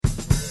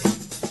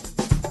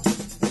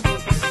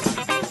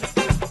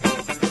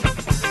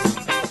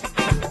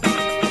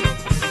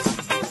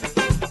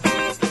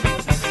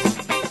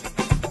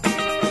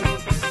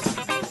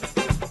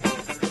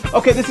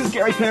Okay, this is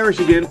Gary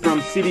Parrish again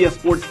from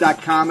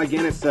CBSSports.com.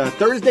 Again, it's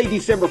Thursday,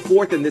 December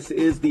 4th, and this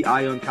is the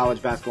Eye on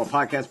College Basketball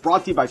Podcast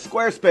brought to you by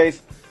Squarespace,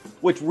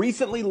 which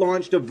recently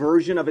launched a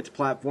version of its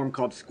platform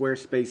called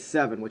Squarespace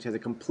 7, which has a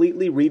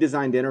completely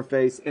redesigned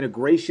interface,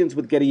 integrations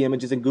with Getty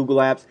Images and Google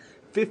Apps,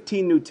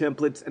 15 new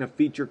templates, and a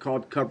feature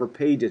called Cover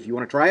Pages. You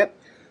want to try it?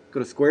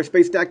 Go to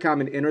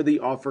Squarespace.com and enter the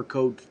offer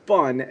code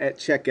FUN at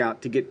checkout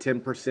to get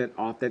 10%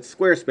 off. That's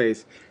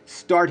Squarespace.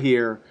 Start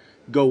here.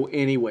 Go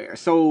anywhere.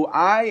 So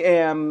I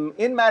am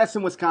in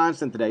Madison,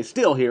 Wisconsin today,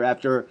 still here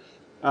after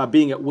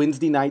being at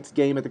Wednesday night's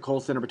game at the Kohl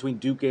Center between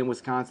Duke and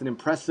Wisconsin.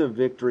 Impressive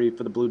victory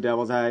for the Blue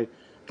Devils. I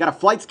got a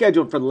flight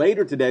scheduled for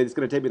later today that's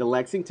going to take me to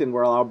Lexington,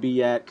 where I'll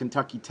be at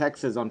Kentucky,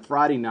 Texas on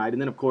Friday night.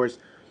 And then, of course,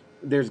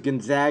 there's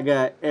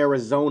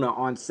Gonzaga-Arizona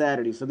on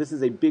Saturday. So this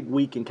is a big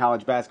week in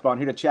college basketball.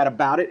 And here to chat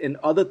about it and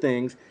other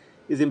things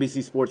is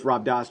NBC Sports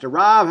Rob Dauster.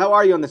 Rob, how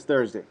are you on this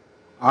Thursday?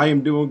 I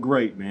am doing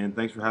great, man.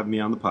 Thanks for having me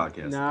on the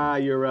podcast. Nah,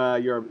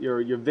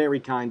 you're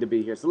very kind to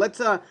be here. So let's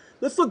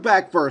look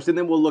back first, and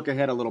then we'll look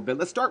ahead a little bit.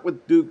 Let's start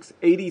with Duke's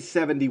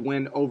 80-70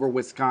 win over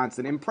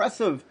Wisconsin.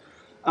 Impressive,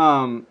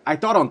 I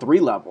thought, on three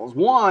levels.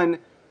 One,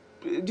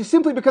 just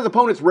simply because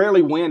opponents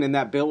rarely win in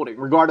that building,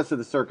 regardless of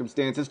the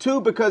circumstances.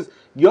 Two, because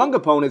young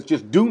opponents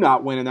just do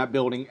not win in that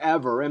building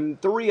ever.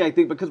 And three, I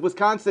think, because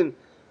Wisconsin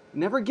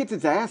never gets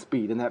its ass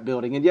beat in that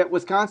building, and yet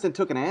Wisconsin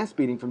took an ass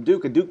beating from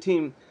Duke, a Duke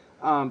team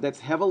that's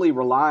heavily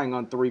relying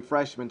on three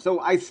freshmen. So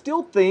I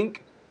still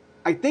think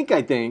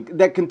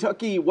that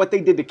Kentucky, what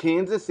they did to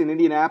Kansas in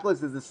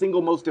Indianapolis, is the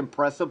single most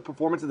impressive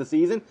performance of the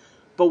season.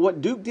 But what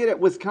Duke did at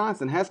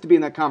Wisconsin has to be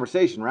in that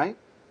conversation, right?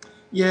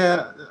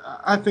 Yeah,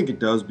 I think it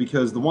does,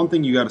 because the one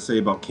thing you got to say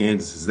about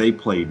Kansas is they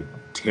played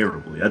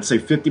terribly. I'd say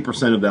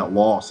 50% of that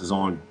loss is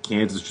on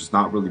Kansas just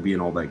not really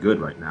being all that good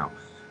right now.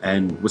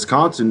 And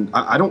Wisconsin,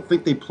 I don't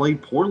think they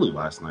played poorly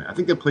last night. I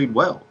think they played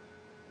well.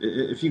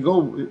 If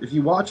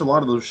you watch a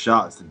lot of those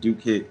shots that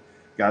Duke hit,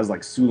 guys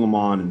like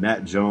Suleiman and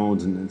Matt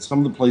Jones and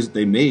some of the plays that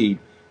they made,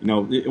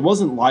 it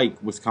wasn't like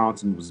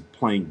Wisconsin was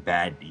playing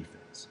bad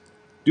defense.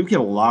 Duke hit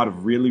a lot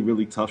of really,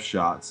 really tough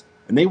shots,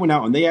 and they went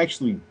out and they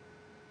actually,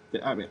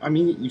 I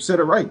mean, you said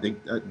it right.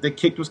 They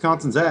kicked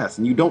Wisconsin's ass,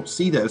 and you don't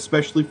see that,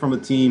 especially from a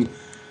team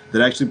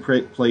that actually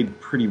played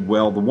pretty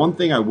well. The one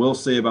thing I will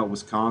say about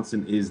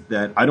Wisconsin is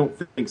that I don't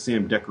think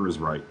Sam Dekker is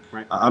right.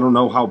 I don't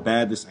know how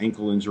bad this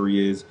ankle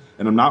injury is,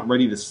 and I'm not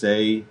ready to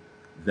say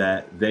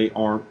that they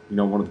aren't,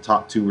 one of the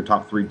top two or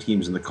top three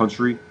teams in the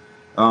country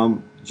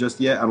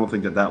just yet. I don't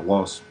think that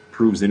loss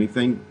proves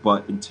anything,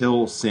 but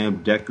until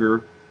Sam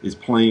Dekker is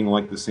playing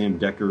like the Sam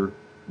Dekker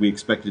we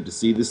expected to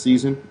see this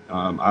season,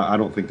 I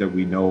don't think that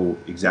we know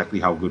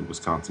exactly how good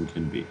Wisconsin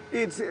can be.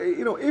 It's,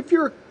 if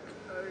you're,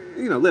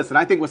 listen,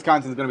 I think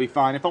Wisconsin's going to be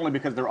fine, if only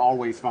because they're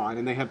always fine,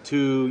 and they have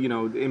two,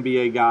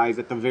 NBA guys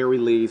at the very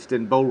least,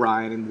 and Bo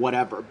Ryan and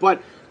whatever.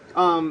 But,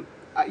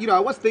 I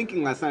was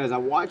thinking last night as I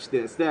watched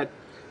this that,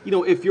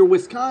 if you're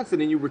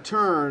Wisconsin and you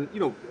return,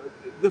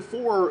 the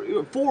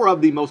four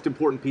of the most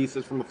important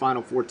pieces from a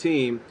Final Four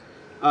team,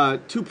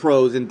 two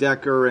pros in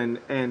Dekker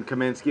and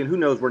Kaminsky, and who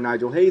knows where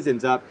Nigel Hayes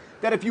ends up,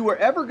 that if you were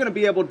ever going to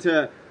be able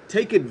to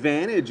take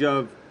advantage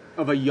of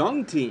a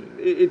young team,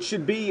 it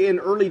should be in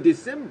early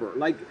December.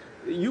 Like,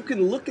 you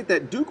can look at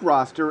that Duke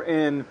roster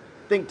and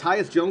think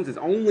Tyus Jones is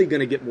only going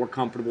to get more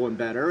comfortable and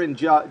better, and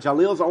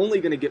Jalil's only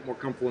going to get more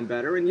comfortable and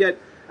better, and yet,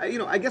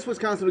 I guess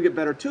Wisconsin will get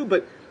better too,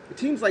 but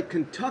teams like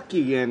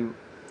Kentucky and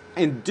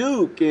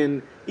Duke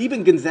and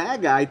even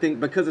Gonzaga, I think,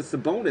 because of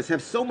Sabonis,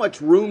 have so much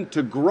room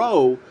to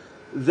grow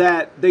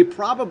that they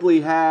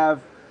probably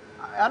have,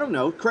 I don't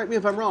know, correct me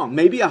if I'm wrong,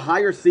 maybe a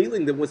higher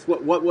ceiling than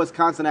what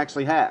Wisconsin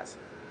actually has.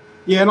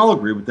 Yeah, and I'll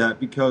agree with that,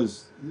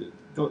 because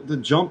the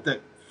jump that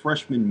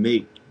freshmen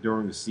make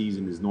during the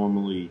season is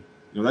normally,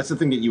 that's the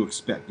thing that you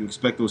expect. You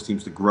expect those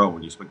teams to grow,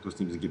 and you expect those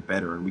teams to get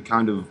better, and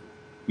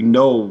we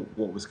know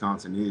what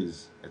Wisconsin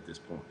is at this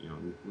point.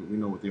 We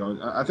know what they are.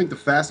 I think the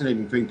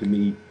fascinating thing to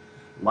me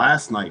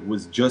last night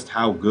was just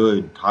how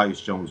good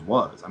Tyus Jones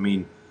was. I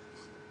mean,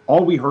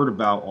 all we heard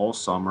about all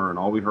summer and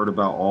all we heard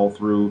about all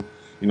through,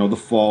 the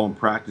fall and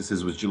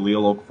practices was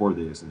Jalil Okafor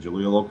this and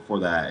Jalil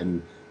Okafor that.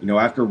 And,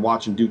 after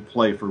watching Duke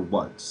play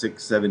for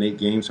 6, 7, 8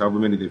 games, however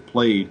many they've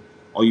played,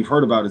 all you've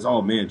heard about is,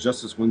 oh man,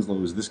 Justice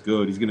Winslow is this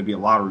good. He's going to be a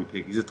lottery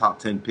pick. He's a top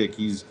 10 pick.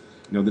 He's,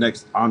 the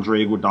next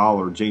Andre Iguodala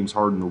or James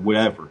Harden or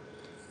whatever.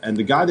 And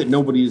the guy that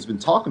nobody has been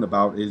talking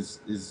about is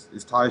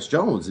Tyus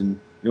Jones. And,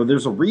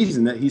 there's a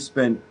reason that he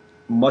spent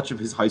much of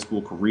his high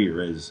school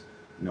career as,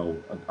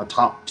 a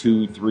top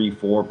 2, 3,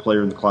 4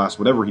 player in the class,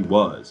 whatever he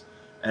was.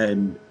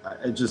 And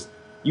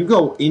you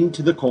go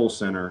into the Kohl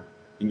Center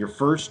in your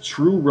first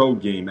true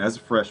road game as a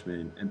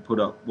freshman and put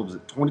up,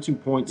 22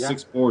 points,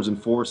 6 boards,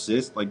 and 4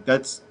 assists? Like,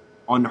 that's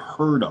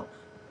unheard of.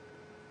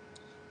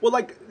 Well,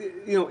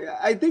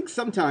 I think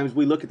sometimes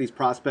we look at these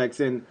prospects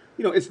and,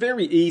 it's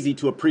very easy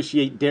to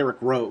appreciate Derrick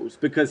Rose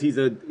because he's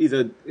a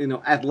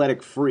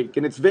athletic freak.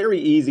 And it's very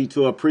easy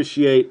to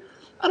appreciate,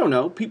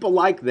 people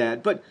like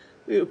that. But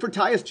for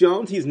Tyus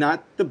Jones, he's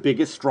not the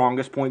biggest,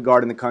 strongest point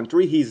guard in the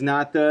country. He's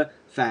not the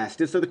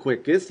fastest or the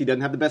quickest. He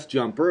doesn't have the best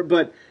jumper.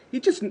 But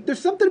there's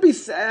something to be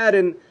said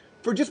and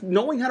for just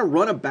knowing how to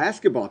run a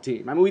basketball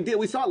team. I mean,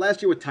 we saw it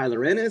last year with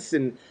Tyler Ennis,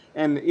 and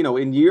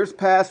in years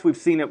past we've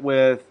seen it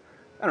with,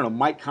 I don't know,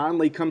 Mike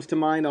Conley comes to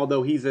mind,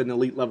 although he's an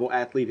elite level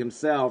athlete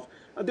himself.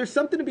 There's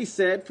something to be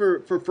said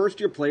for first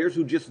year players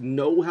who just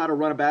know how to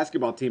run a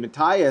basketball team. And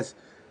Tyus,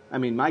 I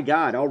mean, my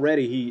God,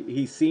 already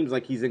he seems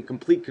like he's in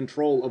complete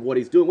control of what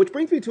he's doing. Which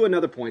brings me to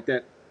another point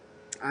that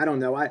I don't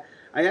know. I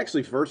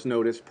actually first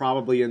noticed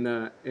probably in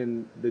the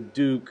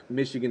Duke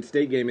Michigan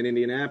State game in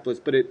Indianapolis,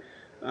 but it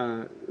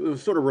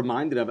was sort of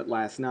reminded of it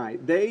last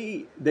night.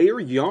 They are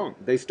young.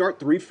 They start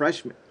 3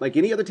 freshmen. Like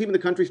any other team in the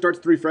country starts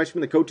 3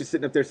 freshmen. The coach is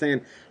sitting up there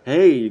saying,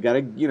 "Hey, you got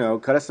to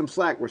cut us some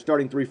slack. We're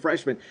starting 3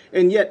 freshmen."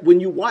 And yet when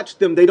you watch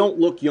them, they don't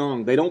look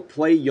young. They don't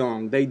play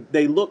young.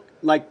 They look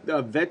like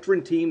a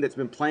veteran team that's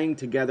been playing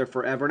together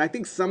forever. And I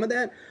think some of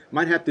that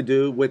might have to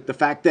do with the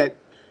fact that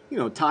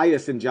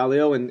Tyus and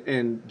Jalil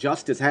and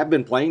Justice have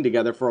been playing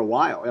together for a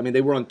while. I mean, they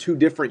were on 2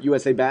 different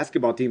USA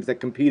basketball teams that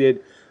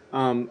competed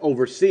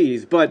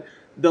overseas. But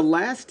the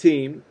last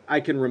team I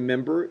can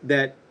remember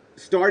that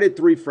started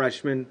 3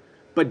 freshmen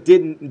but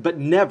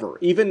never,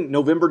 even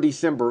November,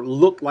 December,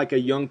 looked like a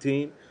young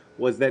team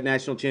was that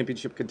national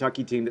championship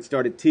Kentucky team that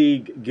started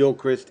Teague,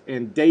 Gilchrist,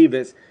 and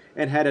Davis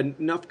and had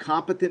enough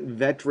competent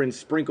veterans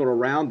sprinkled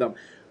around them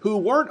who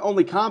weren't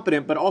only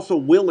competent but also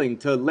willing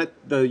to let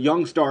the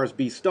young stars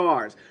be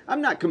stars.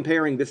 I'm not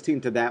comparing this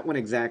team to that one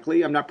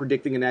exactly. I'm not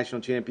predicting a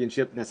national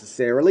championship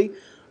necessarily.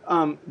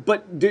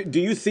 But do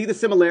you see the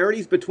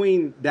similarities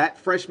between that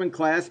freshman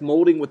class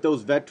molding with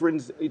those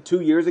veterans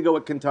 2 years ago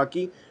at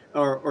Kentucky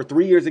or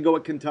 3 years ago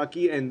at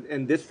Kentucky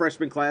and this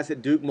freshman class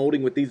at Duke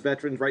molding with these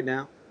veterans right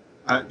now?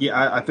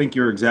 I think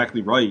you're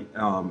exactly right.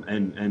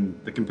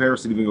 And the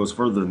comparison even goes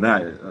further than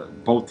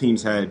that. Both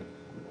teams had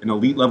an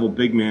elite level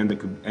big man that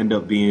could end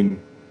up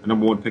being a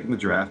number 1 pick in the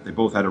draft. They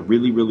both had a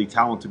really, really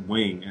talented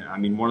wing. I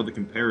mean, one of the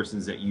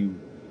comparisons that you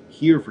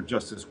hear for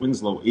Justice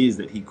Winslow is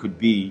that he could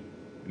be,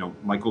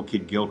 Michael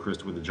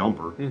Kidd-Gilchrist with a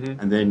jumper. Mm-hmm.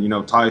 And then,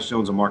 Tyus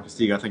Jones and Marcus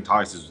Teague. I think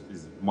Tyus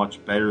is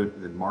much better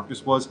than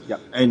Marcus was.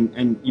 Yep.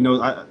 And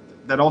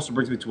that also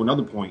brings me to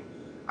another point.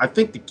 I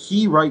think the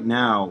key right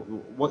now,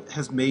 what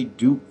has made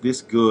Duke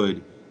this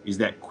good, is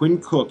that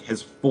Quinn Cook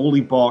has fully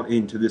bought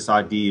into this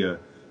idea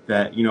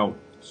that,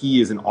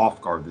 he is an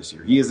off guard this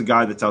year. He is a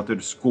guy that's out there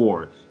to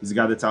score. He's a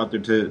guy that's out there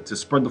to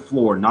spread the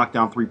floor, knock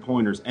down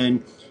 3-pointers.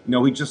 And,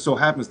 he just so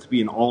happens to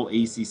be an all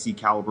ACC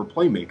caliber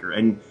playmaker.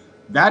 And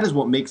that is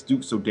what makes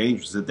Duke so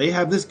dangerous, that they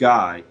have this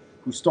guy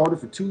who started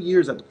for 2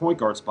 years at the point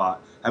guard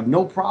spot, have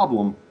no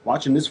problem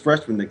watching this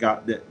freshman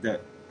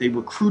that they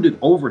recruited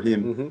over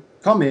him mm-hmm.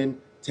 come in,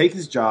 take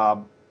his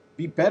job,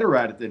 be better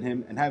at it than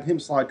him, and have him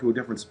slide to a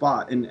different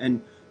spot.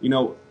 And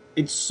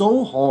it's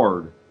so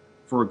hard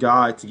for a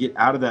guy to get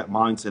out of that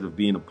mindset of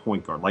being a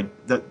point guard.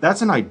 Like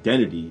that's an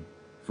identity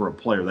for a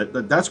player.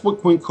 That's what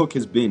Quinn Cook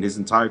has been his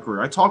entire career.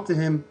 I talked to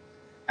him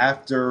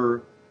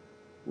after,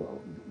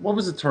 what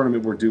was the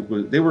tournament where Duke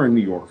was? They were in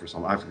New York for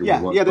something. I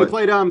forget what it was. Yeah, they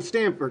played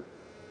Stanford.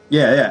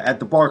 Yeah, at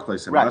the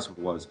Barclays Center. Right. That's what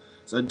it was.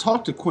 So I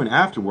talked to Quinn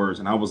afterwards,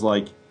 and I was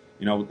like,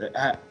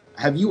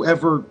 have you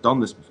ever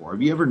done this before?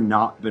 Have you ever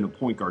not been a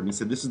point guard? And he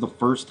said, this is the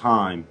first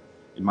time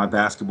in my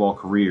basketball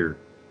career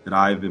that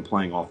I have been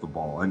playing off the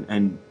ball.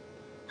 And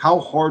how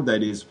hard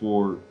that is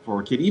for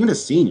a kid, even a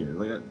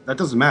senior, that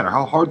doesn't matter.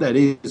 How hard that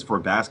is for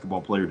a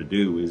basketball player to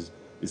do is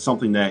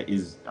something that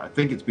is, I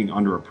think it's being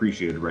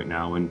underappreciated right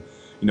now. And,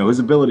 his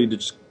ability to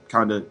just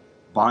kind of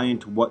buy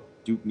into what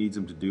Duke needs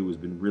him to do has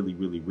been really,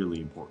 really,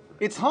 really important.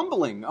 It's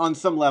humbling on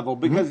some level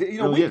because,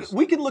 mm-hmm.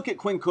 we can look at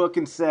Quinn Cook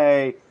and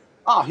say,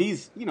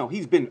 he's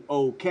been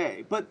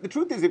okay. But the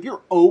truth is, if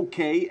you're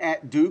okay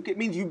at Duke, it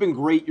means you've been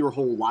great your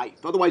whole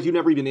life. Otherwise, you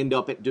never even end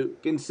up at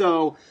Duke. And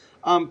so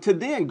to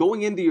then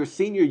going into your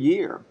senior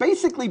year,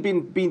 basically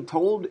being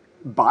told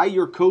by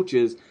your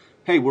coaches,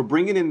 hey, we're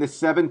bringing in this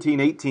 17,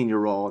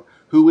 18-year-old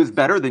who is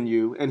better than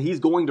you, and he's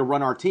going to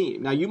run our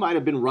team. Now, you might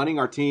have been running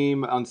our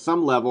team on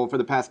some level for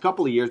the past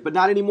couple of years, but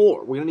not anymore.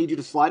 We're going to need you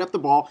to slide up the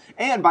ball.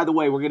 And, by the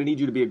way, we're going to need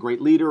you to be a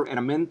great leader and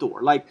a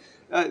mentor.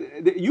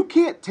 You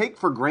can't take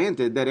for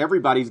granted that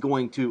everybody's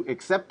going to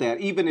accept that,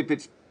 even if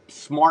it's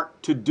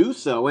smart to do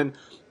so. And,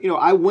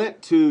 I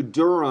went to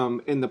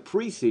Durham in the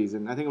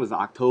preseason. I think it was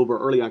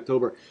early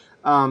October,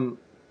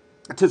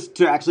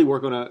 to actually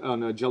work on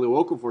a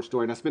Jalil Okafor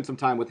story, and I spent some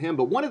time with him.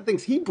 But one of the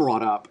things he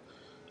brought up,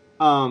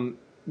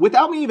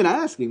 without me even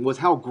asking, was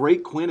how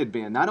great Quinn had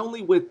been, not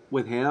only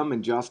with him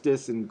and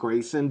Justice and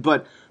Grayson,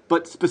 but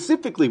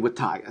specifically with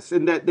Tyus,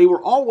 and that they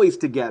were always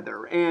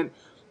together. And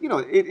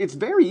it's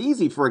very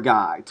easy for a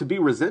guy to be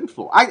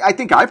resentful. I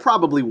think I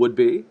probably would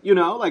be,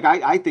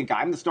 I think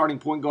I'm the starting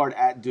point guard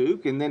at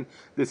Duke, and then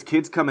this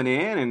kid's coming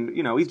in,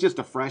 and, he's just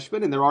a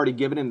freshman, and they're already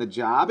giving him the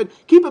job. And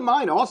keep in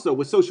mind also,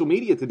 with social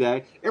media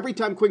today, every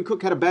time Quinn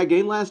Cook had a bad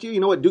game last year, you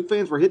know what Duke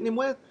fans were hitting him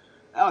with?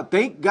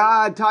 Thank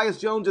God Tyus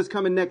Jones is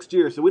coming next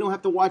year, so we don't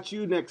have to watch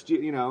you next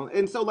year,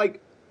 And so,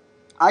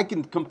 I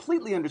can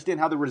completely understand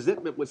how the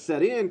resentment would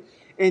set in,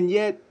 and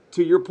yet,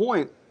 to your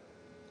point,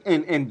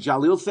 and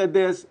Jalil said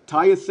this,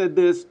 Tyus said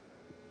this,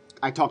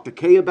 I talked to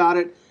Kay about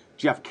it.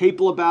 Jeff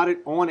Capel about it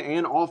on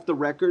and off the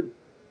record.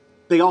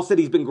 They all said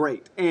he's been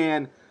great.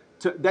 And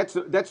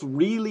that's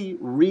really,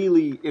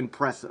 really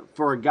impressive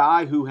for a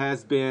guy who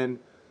has been,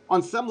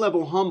 on some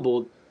level,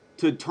 humbled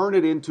to turn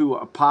it into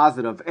a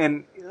positive.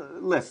 And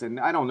listen,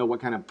 I don't know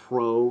what kind of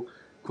pro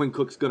Quinn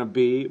Cook's going to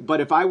be,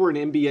 but if I were an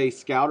NBA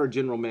scout or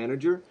general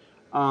manager,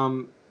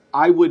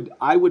 I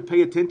would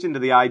pay attention to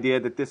the idea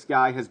that this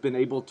guy has been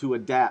able to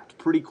adapt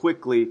pretty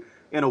quickly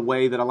in a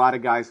way that a lot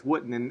of guys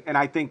wouldn't. And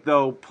I think,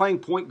 though, playing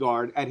point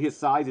guard at his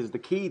size is the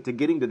key to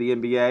getting to the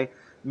NBA.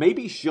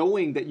 Maybe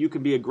showing that you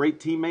can be a great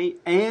teammate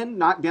and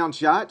knock down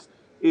shots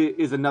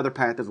is another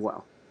path as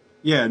well.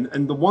 Yeah,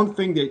 and the one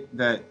thing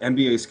that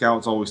NBA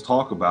scouts always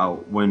talk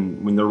about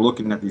when they're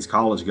looking at these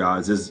college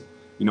guys is,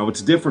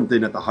 it's different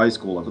than at the high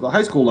school level. At the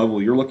high school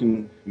level, you're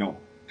looking,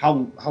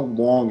 how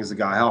long is the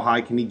guy? How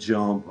high can he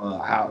jump?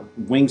 How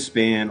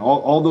wingspan?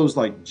 All those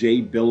like Jay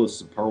Billis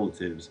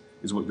superlatives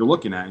is what you're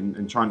looking at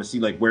and trying to see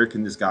like where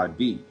can this guy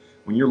be.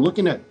 When you're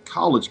looking at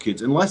college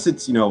kids, unless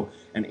it's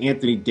an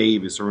Anthony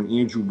Davis or an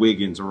Andrew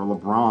Wiggins or a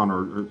LeBron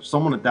or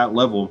someone at that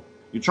level,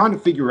 you're trying to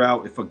figure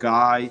out if a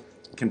guy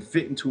can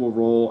fit into a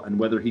role and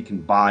whether he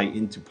can buy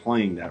into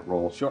playing that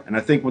role. Sure. And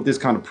I think what this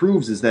kind of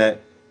proves is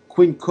that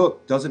Quinn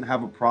Cook doesn't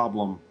have a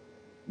problem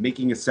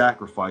making a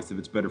sacrifice if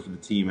it's better for the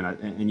team.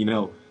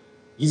 And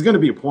he's going to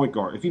be a point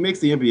guard. If he makes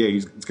the NBA,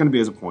 it's going to be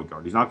as a point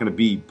guard. He's not going to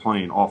be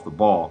playing off the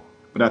ball.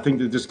 But I think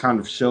that just kind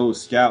of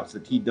shows scouts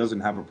that he doesn't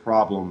have a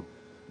problem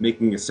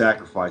making a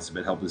sacrifice if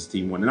it helps his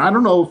team win. And I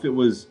don't know if it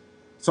was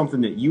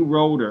something that you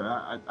wrote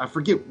or I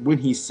forget when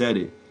he said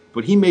it,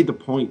 but he made the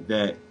point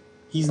that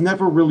he's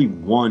never really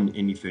won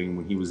anything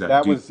when he was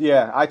at Duke.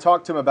 I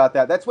talked to him about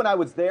that. That's when I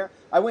was there.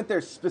 I went there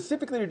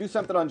specifically to do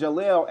something on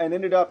Jaleel and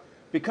ended up,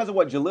 because of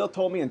what Jaleel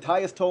told me and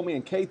Tyus told me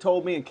and Kay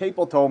told me and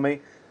Capel told me,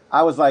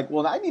 I was like,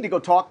 well, I need to go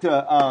talk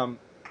to,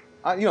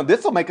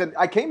 this will make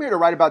I came here to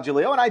write about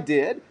Jaleel, and I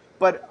did,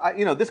 but,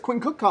 this Quinn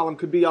Cook column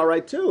could be all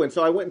right, too. And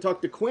so I went and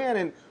talked to Quinn,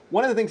 and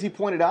one of the things he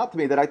pointed out to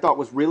me that I thought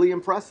was really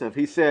impressive,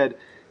 he said,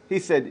 we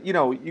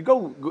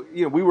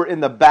were in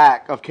the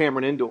back of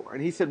Cameron Indoor,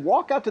 and he said,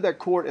 walk out to that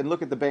court and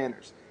look at the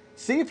banners.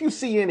 See if you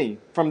see any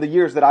from the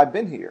years that I've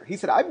been here. He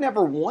said, I've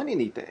never won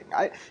anything.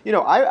 I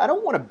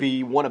don't want to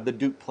be one of the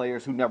Duke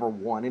players who never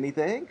won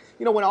anything.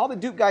 When all the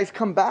Duke guys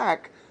come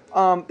back,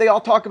 they all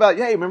talk about,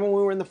 hey, remember when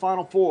we were in the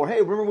Final Four?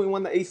 Hey, remember when we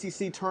won the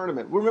ACC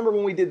tournament? Remember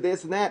when we did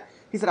this and that?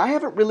 He said, I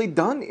haven't really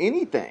done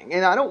anything,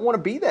 and I don't want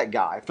to be that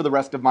guy for the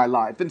rest of my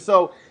life. And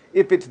so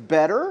if it's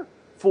better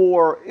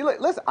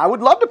listen, I would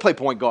love to play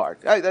point guard.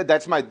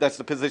 That's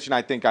the position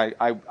I think that's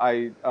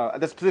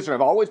the position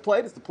I've always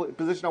played. It's the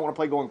position I want to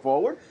play going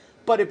forward.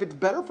 But if it's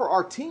better for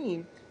our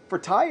team, for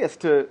Tyus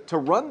to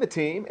run the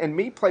team and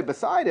me play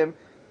beside him,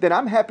 then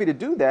I'm happy to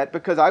do that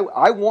because I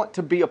want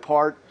to be a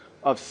part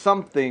of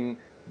something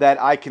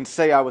that I can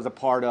say I was a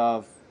part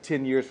of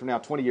 10 years from now,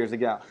 20 years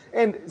ago.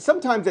 And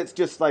sometimes it's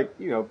just like,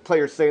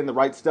 players saying the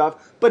right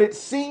stuff, but it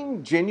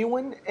seemed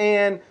genuine.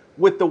 And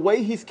with the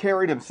way he's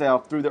carried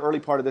himself through the early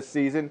part of this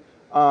season,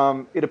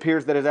 it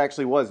appears that it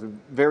actually was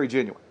very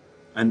genuine.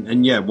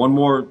 And yeah, one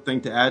more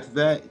thing to add to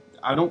that.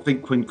 I don't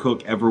think Quinn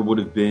Cook ever would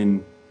have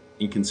been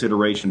in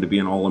consideration to be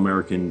an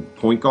All-American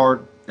point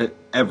guard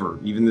ever,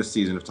 even this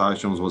season, if Tyus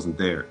Jones wasn't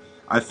there.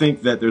 I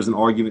think that there's an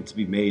argument to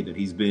be made that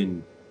he's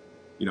been,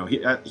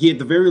 he at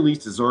the very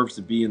least deserves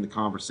to be in the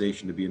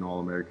conversation to be an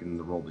All-American in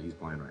the role that he's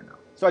playing right now.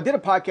 So I did a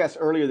podcast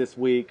earlier this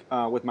week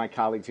with my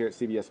colleagues here at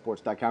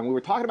CBSSports.com. We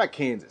were talking about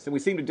Kansas, and we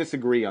seemed to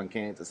disagree on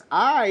Kansas.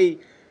 I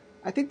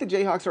think the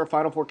Jayhawks are a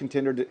Final Four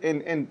contender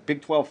and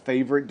Big 12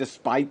 favorite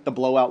despite the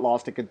blowout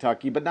loss to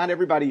Kentucky, but not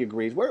everybody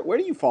agrees. Where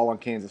do you fall on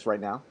Kansas right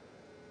now?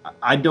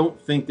 I don't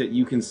think that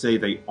you can say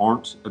they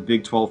aren't a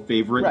Big 12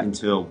 favorite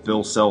until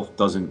Bill Self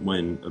doesn't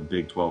win a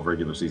Big 12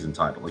 regular season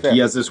title. He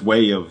has this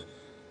way of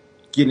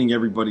getting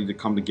everybody to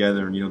come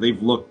together, and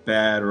they've looked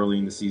bad early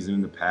in the season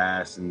in the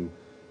past, and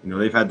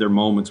they've had their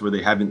moments where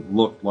they haven't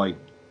looked like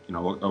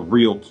a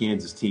real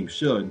Kansas team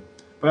should.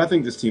 But I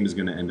think this team is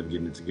going to end up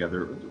getting it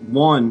together.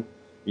 One,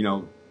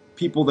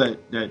 people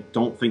that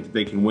don't think that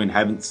they can win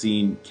haven't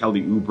seen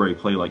Kelly Oubre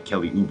play like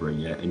Kelly Oubre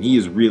yet, and he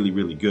is really,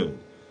 really good.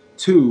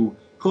 Two,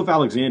 Cliff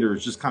Alexander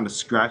is just kind of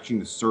scratching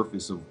the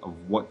surface of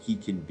what he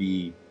can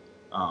be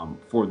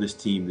for this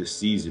team this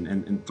season.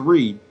 And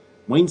three,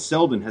 Wayne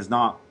Selden has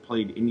not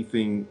played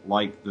anything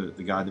like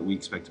the guy that we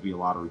expect to be a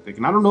lottery pick.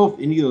 And I don't know if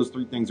any of those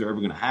three things are ever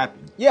going to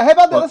happen. Yeah, how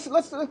about that?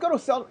 Let's go to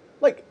Selden.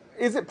 Like,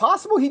 is it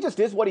possible he just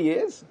is what he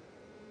is?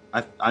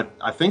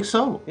 I think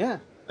so. Yeah.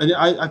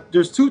 And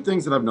there's two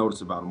things that I've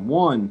noticed about him.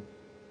 One,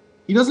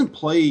 he doesn't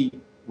play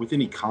with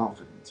any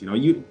confidence.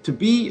 To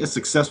be a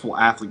successful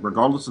athlete,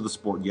 regardless of the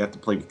sport, you have to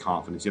play with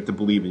confidence. You have to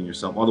believe in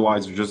yourself.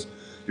 Otherwise,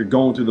 you're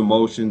going through the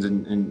motions,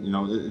 and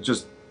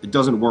it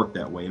doesn't work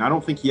that way. And I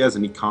don't think he has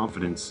any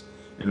confidence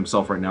in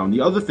himself right now. And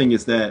the other thing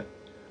is that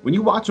when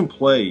you watch him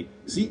play,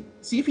 see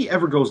if he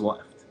ever goes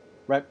left.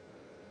 Right.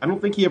 I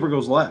don't think he ever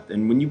goes left.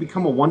 And when you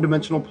become a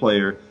one-dimensional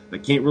player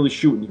that can't really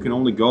shoot and you can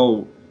only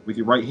go with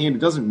your right hand, it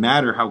doesn't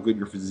matter how good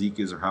your physique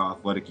is or how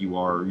athletic you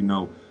are, or,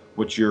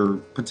 what your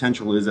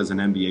potential is as an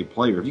NBA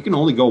player. If you can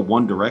only go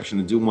one direction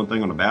and do one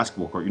thing on a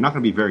basketball court, you're not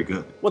going to be very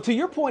good. Well, to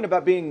your point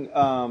about being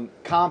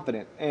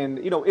confident, and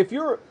if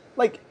you're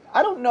like,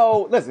 I don't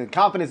know. Listen,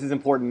 confidence is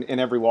important in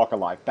every walk of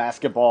life.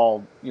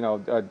 Basketball,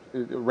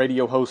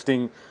 radio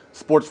hosting,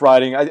 sports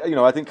writing.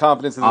 I think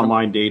confidence is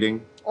online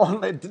dating.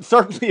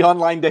 Certainly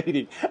online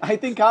dating. I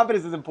think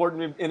confidence is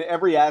important in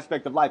every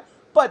aspect of life.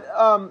 But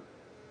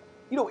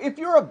if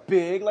you're a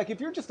big, like if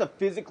you're just a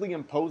physically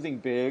imposing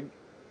big,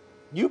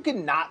 you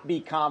can not be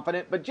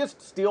confident, but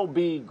just still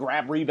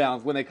grab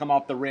rebounds when they come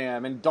off the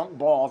rim and dunk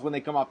balls when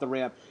they come off the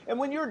rim. And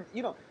when you're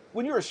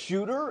a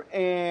shooter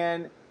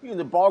and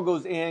the ball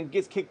goes in,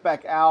 gets kicked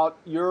back out,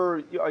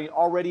 you're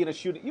already in a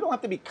shooting. You don't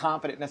have to be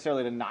confident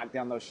necessarily to knock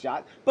down those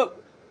shots,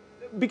 but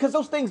because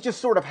those things just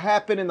sort of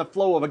happen in the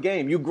flow of a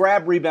game. You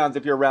grab rebounds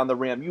if you're around the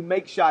rim. You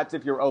make shots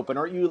if you're open,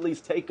 or you at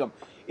least take them.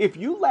 If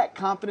you lack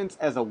confidence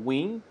as a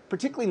wing,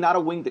 particularly not a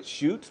wing that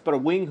shoots, but a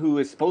wing who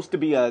is supposed to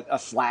be a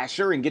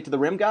slasher and get to the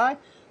rim guy,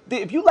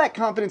 if you lack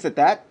confidence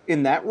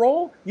in that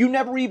role, you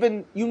never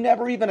even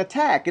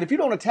attack. And if you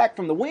don't attack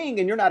from the wing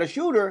and you're not a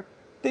shooter,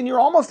 then you're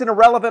almost an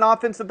irrelevant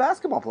offensive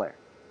basketball player.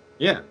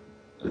 Yeah,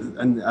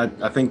 and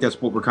I think that's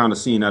what we're kind of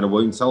seeing out of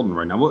William Selden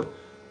right now.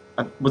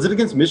 Was it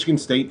against Michigan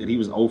State that he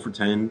was 0 for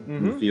 10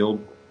 in the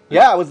field?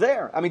 Yeah, I was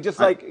there. I mean, just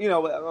like,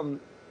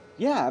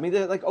 yeah, I mean,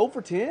 they're like 0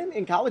 for 10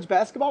 in college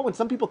basketball when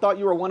some people thought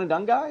you were a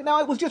one-and-done guy. Now,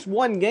 it was just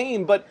one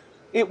game, but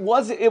it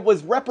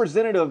was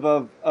representative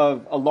of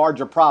a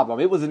larger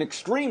problem. It was an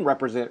extreme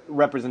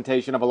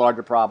representation of a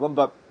larger problem,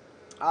 but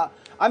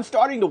I'm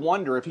starting to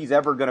wonder if he's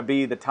ever going to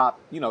be the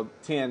top,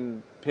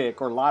 10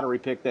 pick or lottery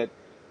pick that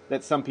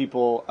some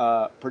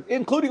people,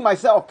 including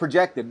myself,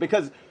 projected,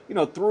 because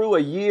through a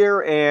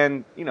year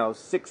and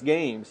 6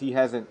 games, he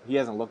hasn't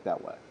looked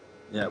that way.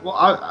 Yeah,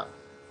 well,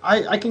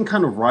 I can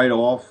kind of write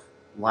off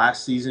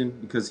last season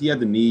because he had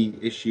the knee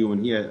issue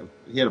and he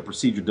had a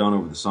procedure done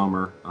over the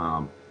summer.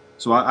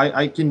 So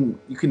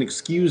you can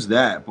excuse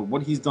that, but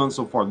what he's done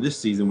so far this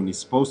season when he's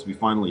supposed to be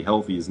finally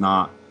healthy is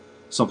not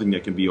something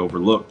that can be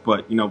overlooked.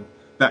 But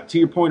back to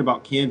your point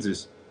about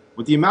Kansas,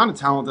 with the amount of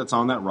talent that's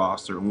on that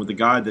roster and with the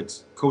guy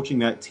that's coaching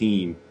that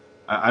team,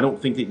 I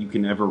don't think that you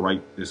can ever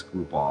write this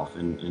group off.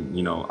 And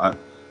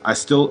I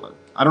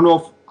don't know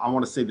if I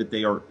want to say that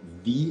they are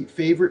the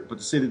favorite, but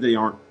to say that they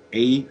aren't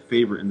a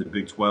favorite in the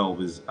Big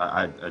 12 is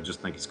I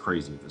just think it's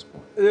crazy at this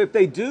point. If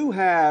they do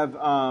have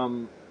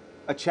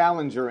a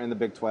challenger in the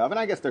Big 12, and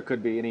I guess there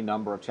could be any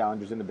number of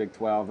challengers in the Big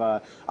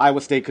 12.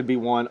 Iowa State could be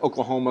one.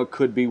 Oklahoma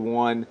could be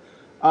one.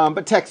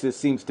 But Texas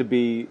seems to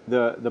be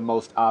the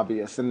most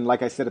obvious. And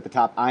like I said at the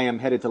top, I am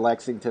headed to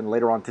Lexington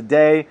later on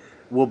today.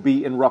 We'll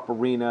be in Rupp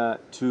Arena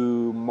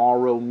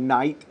tomorrow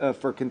night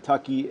for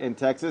Kentucky and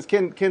Texas.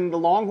 Can the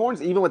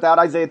Longhorns, even without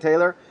Isaiah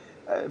Taylor,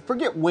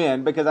 forget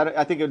win, because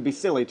I think it would be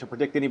silly to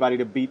predict anybody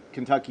to beat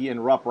Kentucky in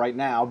Rupp right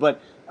now.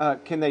 But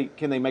can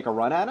they make a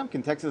run at them?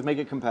 Can Texas make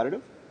it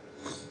competitive?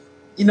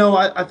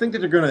 I think that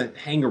they're going to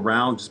hang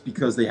around just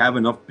because they have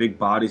enough big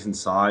bodies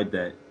inside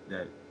that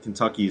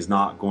Kentucky is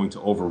not going to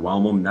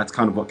overwhelm them. And that's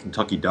kind of what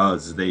Kentucky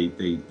does. Is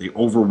they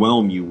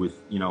overwhelm you with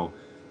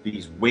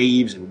these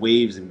waves and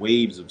waves and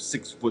waves of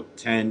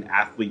 6'10"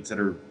 athletes that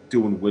are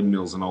doing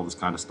windmills and all this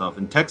kind of stuff.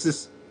 And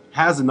Texas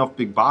has enough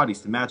big bodies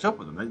to match up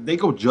with them. They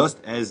go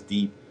just as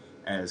deep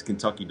as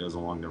Kentucky does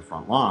along their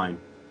front line.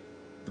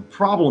 The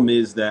problem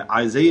is that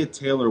Isaiah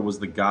Taylor was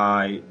the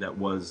guy that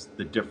was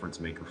the difference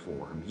maker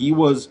for him. He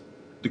was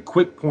the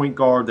quick point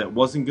guard that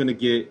wasn't going to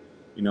get,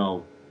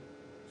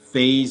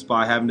 phased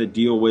by having to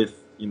deal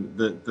with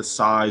the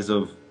size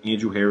of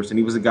Andrew Harrison.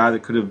 He was a guy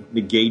that could have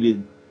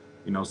negated,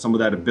 some of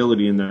that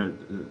ability in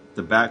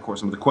the backcourt,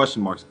 some of the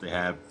question marks that they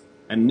have.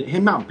 And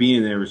him not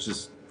being there is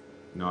just,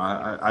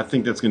 I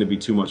think that's going to be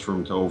too much for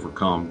him to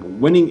overcome. But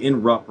winning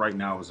in Rupp right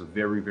now is a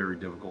very, very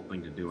difficult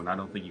thing to do, and I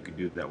don't think you could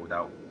do that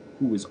without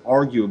who is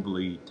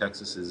arguably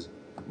Texas's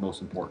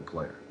most important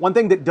player. One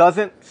thing that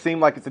doesn't seem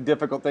like it's a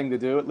difficult thing to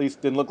do, at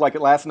least didn't look like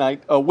it last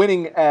night,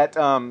 winning at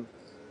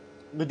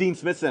the Dean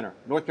Smith Center.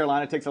 North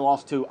Carolina takes a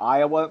loss to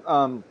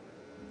Iowa.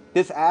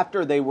 This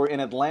after they were in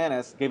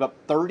Atlantis, gave up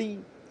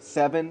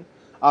 37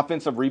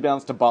 offensive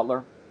rebounds to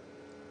Butler,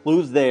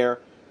 lose there,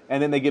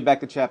 and then they get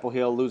back to Chapel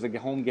Hill, lose a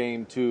home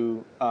game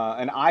to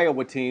an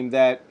Iowa team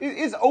that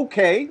is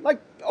okay,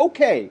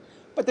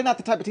 but they're not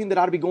the type of team that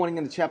ought to be going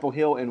into Chapel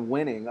Hill and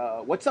winning.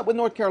 What's up with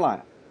North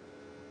Carolina?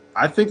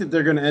 I think that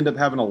they're going to end up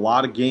having a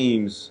lot of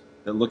games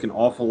that look an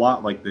awful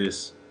lot like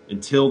this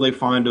until they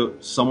find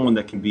someone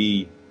that can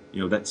be,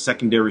 that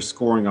secondary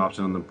scoring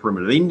option on the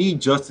perimeter. They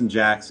need Justin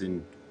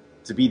Jackson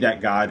to be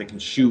that guy that can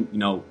shoot,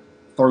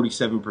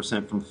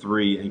 37% from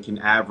three and can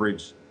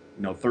average,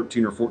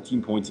 13 or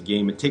 14 points a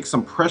game. It takes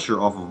some pressure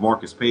off of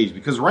Marcus Page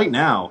because right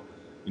now,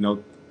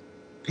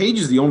 Page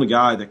is the only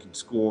guy that can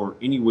score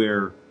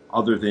anywhere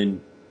other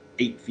than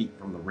 8 feet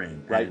from the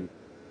rim. Right. And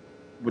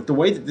with the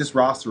way that this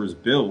roster is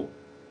built,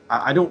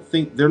 I don't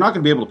think they're not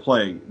going to be able to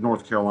play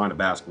North Carolina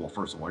basketball,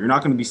 first of all. You're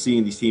not going to be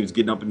seeing these teams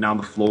getting up and down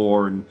the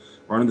floor and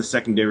running the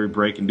secondary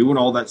break and doing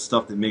all that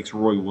stuff that makes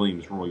Roy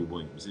Williams Roy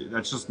Williams.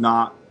 That's just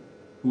not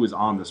who is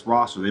on this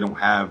roster. They don't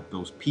have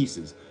those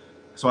pieces.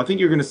 So I think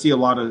you're going to see a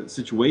lot of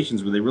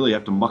situations where they really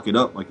have to muck it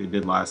up like they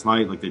did last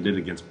night, like they did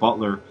against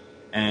Butler.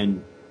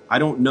 And I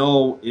don't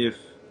know if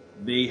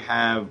they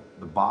have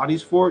the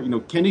bodies for it. You know,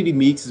 Kennedy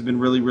Meeks has been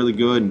really, really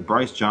good, and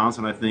Bryce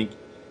Johnson, I think,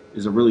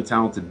 is a really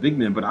talented big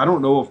man. But I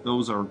don't know if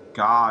those are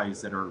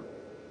guys that are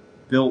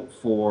built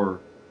for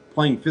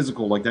playing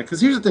physical like that.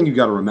 Because here's the thing you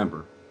got to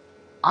remember.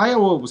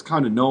 Iowa was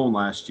kind of known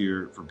last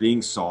year for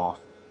being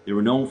soft. They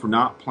were known for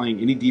not playing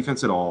any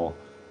defense at all.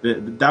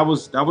 That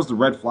was the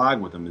red flag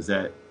with them, is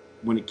that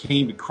when it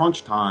came to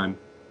crunch time,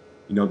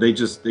 you know, they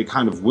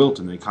kind of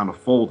wilted and they kind of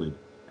folded.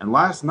 And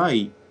last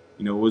night,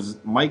 you know, it was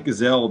Mike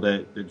Gazelle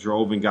that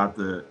drove and got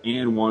the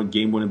and-one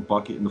game-winning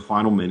bucket in the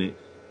final minute.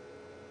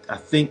 I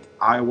think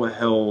Iowa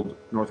held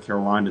North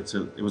Carolina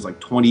to, it was like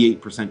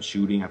 28%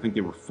 shooting. I think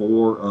they were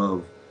 4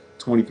 of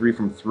 23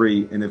 from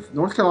 3. And if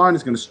North Carolina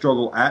is going to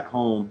struggle at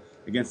home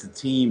against a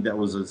team that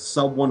was a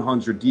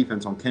sub-100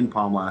 defense on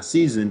KenPom last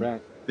season,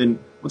 right, then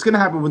what's going to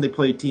happen when they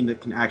play a team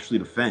that can actually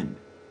defend?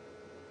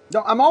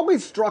 No, I'm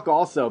always struck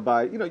also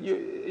by, you know,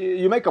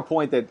 you make a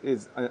point that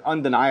is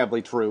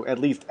undeniably true, at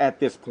least at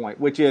this point,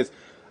 which is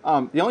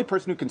the only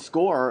person who can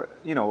score,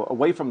 you know,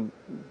 away from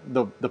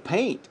the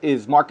paint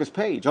is Marcus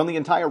Page on the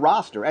entire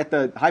roster at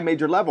the high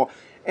major level.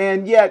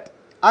 And yet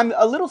I'm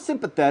a little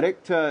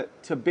sympathetic to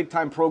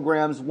big-time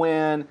programs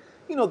when,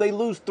 you know, they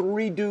lose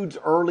 3 dudes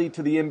early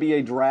to the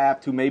NBA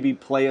draft who maybe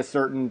play a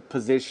certain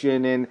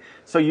position, and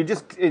so you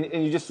just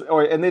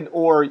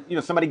or you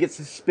know, somebody gets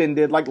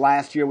suspended like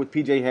last year with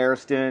PJ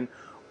Hairston,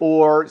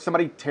 or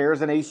somebody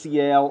tears an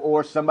ACL,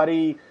 or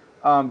somebody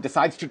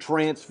decides to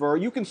transfer.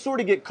 You can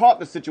sort of get caught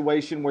in a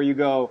situation where you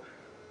go,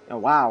 oh,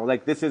 wow,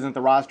 like this isn't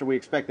the roster we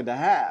expected to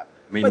have.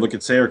 I mean, look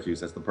at Syracuse.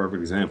 That's the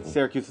perfect example.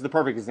 Syracuse is the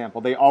perfect example.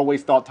 They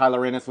always thought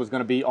Tyler Ennis was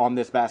going to be on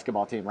this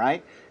basketball team,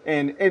 right?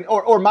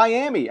 Or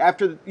Miami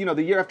after, you know,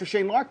 the year after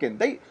Shane Larkin.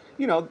 They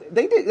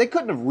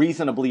couldn't have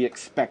reasonably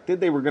expected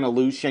they were going to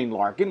lose Shane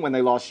Larkin when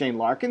they lost Shane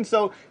Larkin.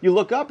 So you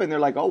look up and they're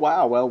like, oh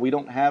wow, well, we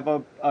don't have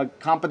a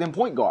competent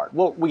point guard.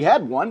 Well, we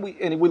had one, we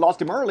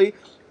lost him early,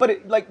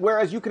 but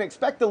whereas you can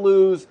expect to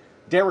lose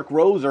Derrick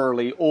Rose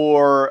early,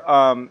 or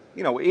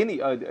any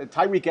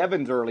Tyreek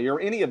Evans early, or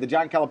any of the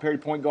John Calipari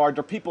point guards,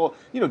 or people,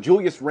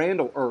 Julius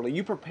Randle early.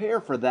 You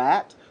prepare for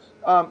that.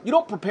 You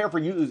don't prepare for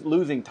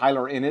losing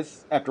Tyler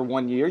Ennis after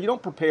 1 year. You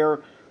don't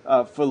prepare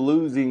for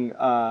losing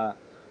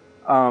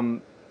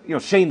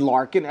Shane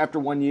Larkin after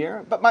 1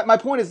 year. But my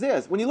point is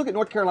this: when you look at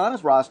North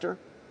Carolina's roster,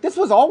 this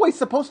was always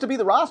supposed to be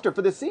the roster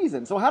for this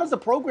season. So how does a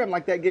program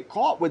like that get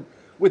caught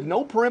with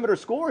no perimeter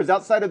scorers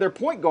outside of their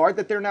point guard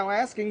that they're now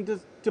asking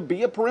to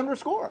be a perimeter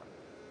scorer?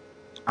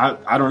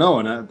 I don't know,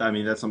 and I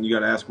mean, that's something you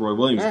got to ask Roy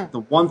Williams. Yeah.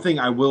 The one thing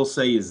I will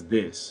say is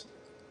this.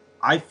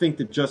 I think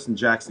that Justin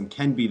Jackson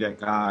can be that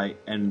guy,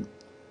 and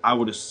I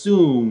would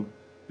assume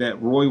that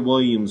Roy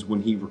Williams,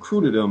 when he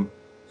recruited him,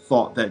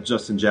 thought that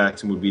Justin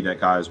Jackson would be that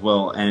guy as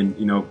well. And,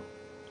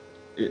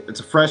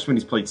 it's a freshman.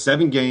 He's played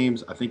 7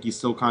 games. I think he's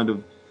still kind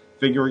of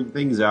figuring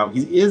things out.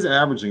 He is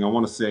averaging, I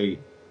want to say,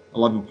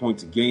 11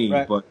 points a game,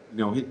 right. But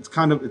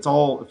it's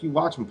all, if you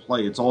watch him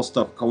play, it's all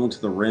stuff going to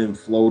the rim,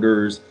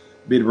 floaters,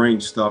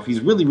 mid-range stuff.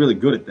 He's really, really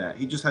good at that.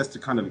 He just has to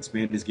kind of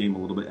expand his game a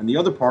little bit. And the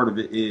other part of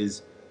it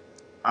is,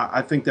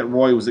 I think that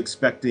Roy was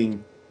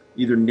expecting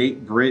either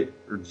Nate Britt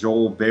or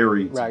Joel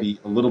Berry to be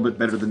a little bit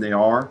better than they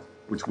are,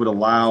 which would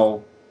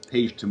allow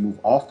Page to move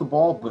off the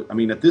ball. But I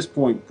mean, at this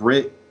point,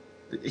 Britt,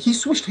 he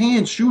switched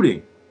hands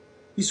shooting.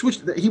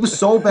 He was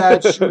so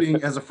bad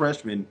shooting as a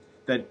freshman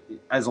that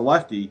as a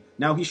lefty,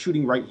 now he's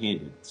shooting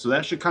right-handed. So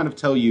that should kind of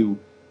tell you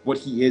what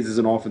he is as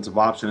an offensive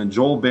option. And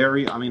Joel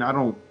Berry, I mean, I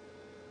don't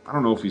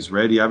know if he's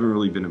ready. I haven't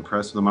really been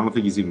impressed with him. I don't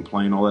think he's even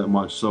playing all that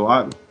much. So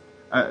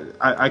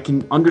I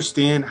can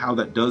understand how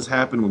that does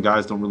happen when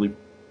guys don't really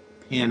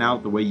pan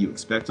out the way you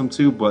expect them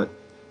to. But,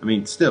 I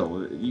mean,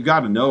 still, you got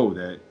to know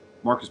that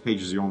Marcus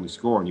Page is your only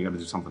scorer, and you got to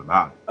do something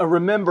about it.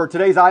 Remember,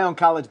 today's Eye on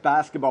College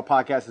basketball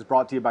podcast is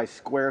brought to you by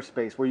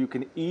Squarespace, where you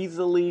can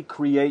easily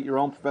create your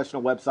own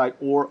professional website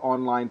or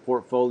online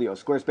portfolio.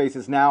 Squarespace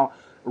is now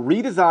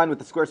redesigned with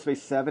the Squarespace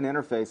 7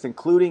 interface,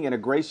 including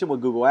integration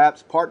with Google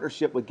Apps,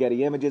 partnership with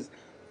Getty Images,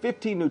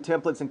 15 new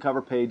templates and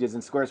cover pages,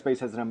 and Squarespace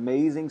has an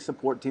amazing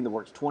support team that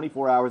works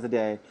 24 hours a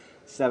day,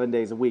 7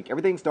 days a week.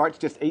 Everything starts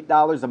just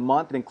 $8 a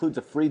month. It includes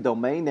a free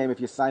domain name if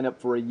you sign up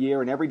for a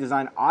year, and every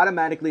design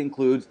automatically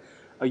includes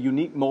a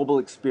unique mobile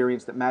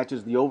experience that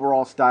matches the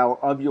overall style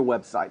of your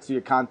website, so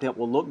your content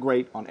will look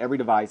great on every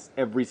device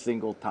every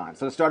single time.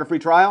 So to start a free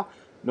trial,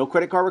 no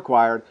credit card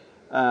required.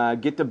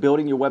 Get to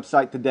building your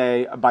website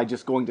today by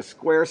just going to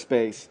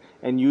Squarespace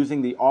and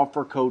using the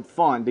offer code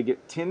FUN to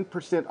get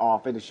 10%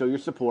 off and to show your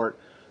support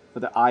for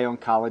the Eye on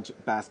College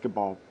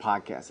basketball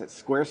podcast. At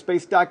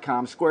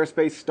squarespace.com.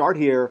 Squarespace, start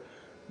here,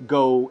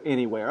 go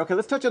anywhere. Okay,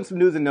 let's touch on some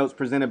news and notes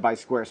presented by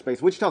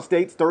Squarespace. Wichita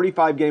State's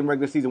 35-game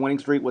regular season winning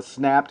streak was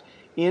snapped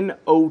in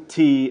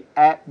OT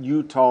at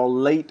Utah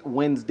late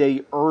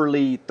Wednesday,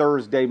 early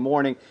Thursday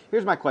morning.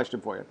 Here's my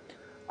question for you.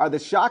 Are the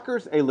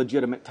Shockers a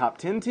legitimate top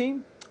 10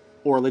 team,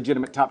 or a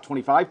legitimate top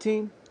 25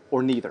 team,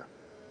 or neither?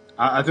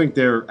 I think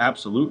they're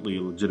absolutely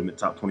a legitimate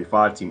top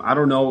 25 team. I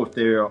don't know if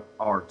they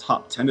are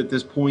top 10 at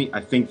this point.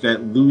 I think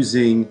that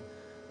losing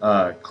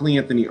Cle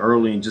Anthony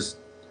early and just,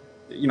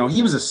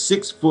 he was a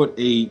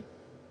 6'8"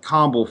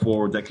 combo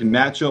forward that can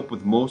match up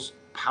with most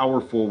power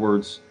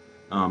forwards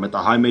at the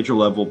high major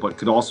level, but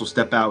could also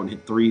step out and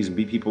hit threes and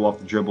beat people off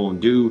the dribble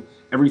and do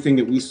everything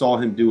that we saw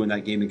him do in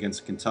that game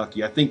against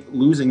Kentucky. I think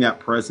losing that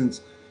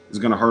presence is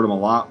going to hurt him a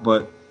lot.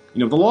 But,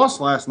 the loss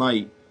last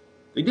night,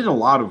 they did a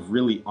lot of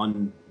really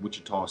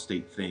un-Wichita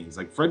State things.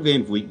 Like Fred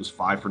VanVleet was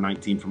 5 for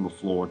 19 from the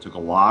floor, took a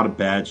lot of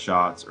bad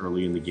shots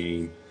early in the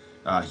game.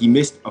 He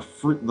missed the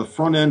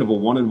front end of a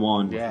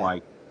 1-and-1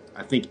 with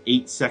I think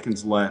 8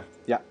 seconds left.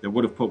 Yeah. That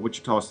would have put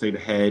Wichita State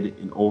ahead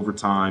in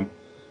overtime.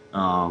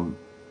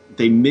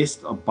 They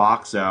missed a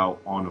box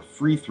out on a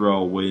free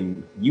throw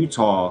when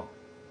Utah,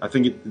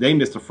 they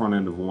missed the front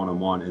end of a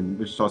 1-on-1, and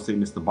Wichita State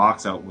missed the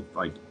box out with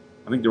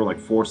I think there were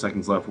 4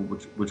 seconds left,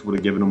 which would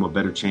have given them a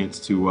better chance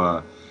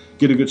to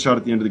get a good shot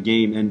at the end of the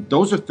game. And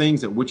those are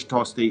things that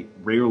Wichita State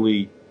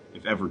rarely,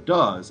 if ever,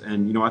 does.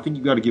 And, I think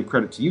you got to give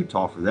credit to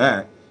Utah for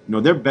that.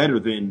 They're better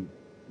than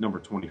number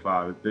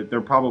 25.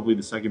 They're probably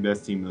the second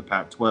best team in the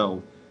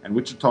Pac-12. And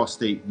Wichita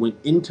State went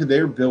into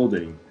their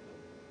building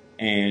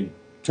and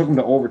took them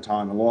to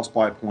overtime and lost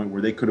by a point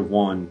where they could have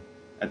won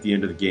at the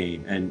end of the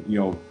game. And,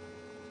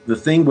 the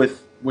thing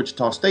with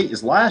Wichita State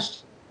is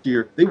last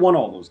year, they won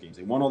all those games.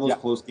 They won all those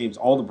close games.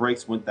 All the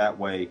breaks went that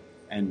way.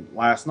 And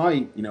last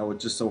night, it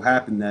just so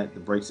happened that the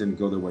breaks didn't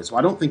go their way. So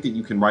I don't think that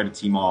you can write a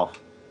team off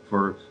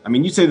for –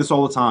 you say this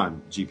all the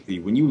time,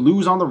 GP. When you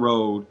lose on the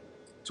road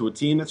to a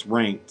team that's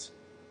ranked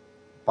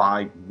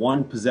by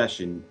one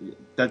possession,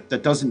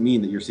 that doesn't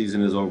mean that your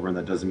season is over, and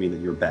that doesn't mean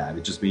that you're bad.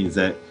 It just means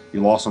that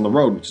you lost on the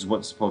road, which is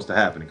what's supposed to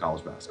happen in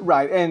college basketball.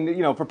 Right,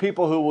 and, for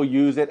people who will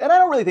use it – and I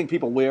don't really think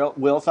people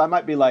will, so I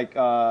might be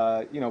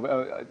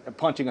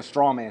punching a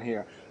straw man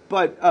here.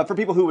 But for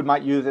people who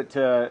might use it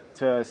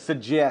to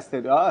suggest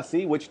that,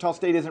 see, Wichita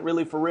State isn't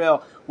really for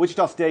real.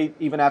 Wichita State,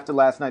 even after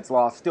last night's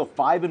loss, still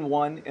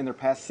 5-1 in their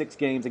past 6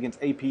 games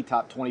against AP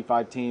top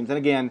 25 teams. And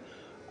again,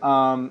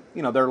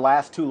 their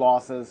last 2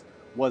 losses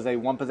was a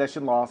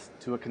 1-possession loss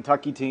to a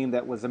Kentucky team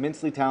that was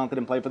immensely talented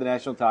and played for the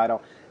national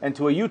title, and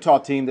to a Utah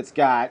team that's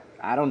got,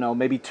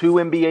 maybe 2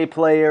 NBA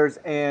players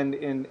and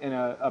in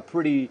a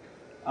pretty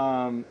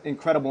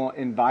incredible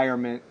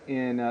environment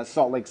in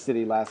Salt Lake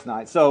City last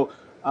night. So,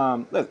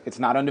 it's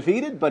not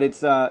undefeated, but it's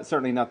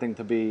certainly nothing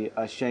to be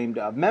ashamed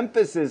of.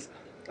 Memphis is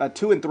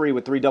 2-3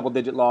 with 3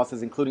 double-digit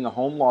losses, including a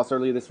home loss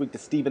earlier this week to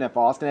Stephen F.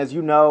 Austin. As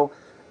you know,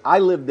 I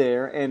live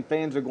there, and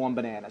fans are going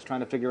bananas,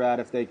 trying to figure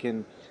out if they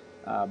can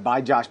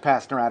buy Josh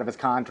Pastner out of his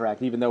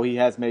contract, even though he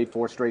has made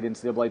 4 straight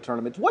NCAA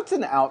tournaments. What's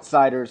an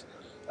outsider's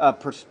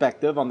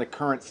perspective on the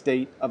current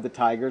state of the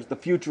Tigers, the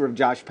future of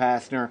Josh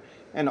Pastner,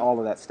 and all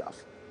of that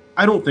stuff?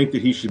 I don't think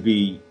that he should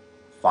be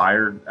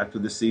fired after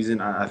this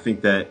season. I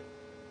think that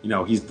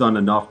he's done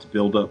enough to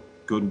build up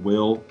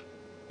goodwill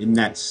in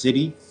that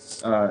city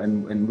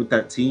and with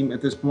that team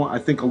at this point. I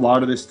think a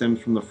lot of this stems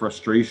from the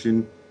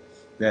frustration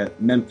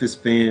that Memphis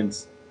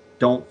fans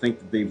don't think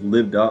that they've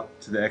lived up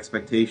to the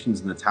expectations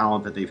and the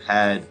talent that they've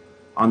had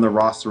on the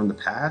roster in the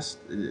past.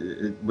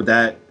 Would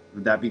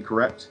that be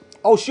correct?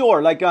 Oh,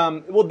 sure.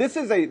 This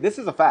is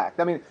a fact.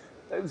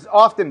 It's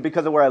often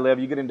because of where I live,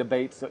 you get in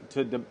debates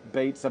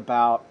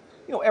about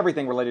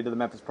everything related to the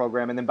Memphis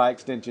program, and then by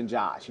extension,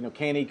 Josh.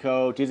 Can he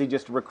coach? Is he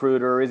just a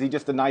recruiter? Is he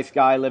just a nice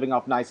guy living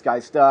off nice guy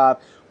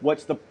stuff?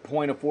 What's the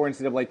point of 4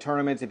 NCAA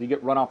tournaments if you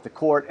get run off the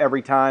court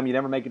every time? You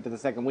never make it to the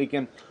second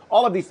weekend.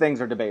 All of these things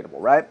are debatable,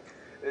 right?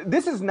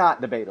 This is not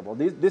debatable.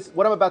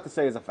 What I'm about to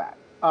say is a fact.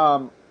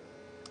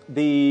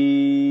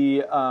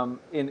 The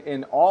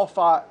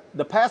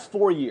past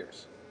 4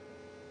 years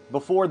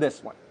before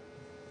this one,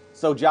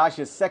 so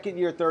Josh's second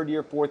year, third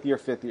year, fourth year,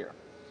 fifth year,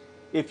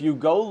 if you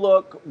go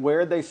look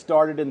where they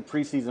started in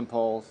preseason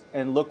polls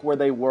and look where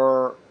they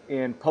were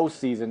in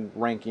postseason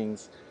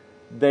rankings,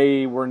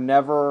 they were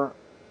never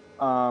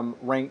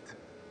ranked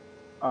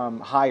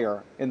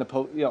higher in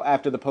the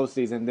after the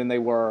postseason than they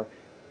were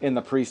in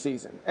the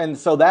preseason. And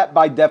so that,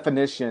 by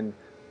definition,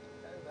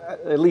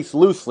 at least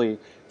loosely,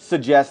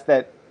 suggests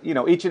that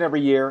each and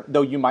every year,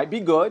 though you might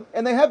be good,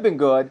 and they have been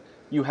good,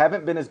 you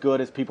haven't been as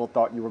good as people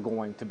thought you were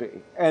going to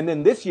be. And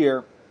then this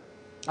year,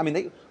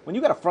 when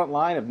you got a front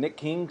line of Nick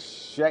King,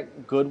 Shaq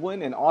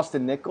Goodwin, and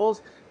Austin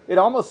Nichols, it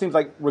almost seems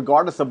like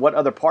regardless of what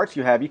other parts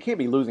you have, you can't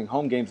be losing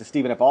home games to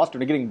Stephen F.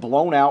 Austin or getting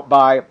blown out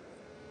by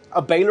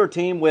a Baylor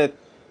team with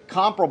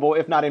comparable,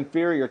 if not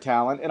inferior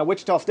talent, and a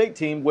Wichita State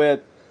team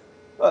with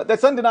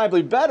that's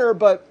undeniably better,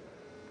 but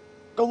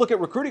go look at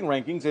recruiting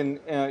rankings and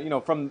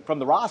from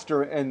the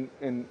roster, and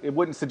it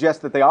wouldn't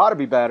suggest that they ought to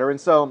be better. And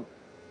so,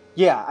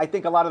 yeah, I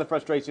think a lot of the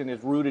frustration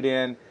is rooted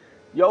in,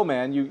 yo,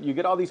 man, you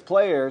get all these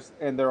players,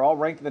 and they're all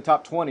ranked in the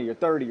top 20 or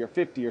 30 or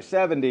 50 or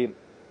 70,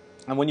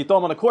 and when you throw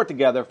them on the court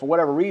together, for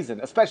whatever reason,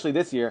 especially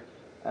this year,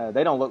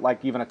 they don't look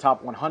like even a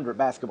top 100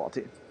 basketball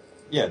team.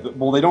 Yeah,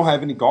 well, they don't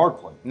have any guard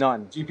play.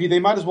 None. GP, they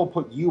might as well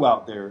put you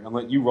out there and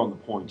let you run the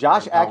point.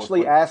 Josh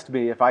actually asked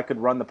me if I could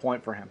run the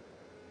point for him.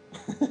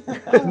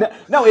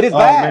 No, it is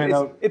bad.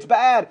 Man, It's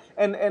bad.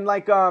 And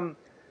like hold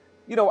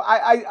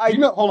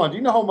on. Do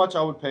you know how much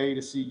I would pay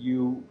to see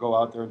you go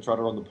out there and try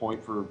to run the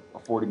point for a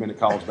 40-minute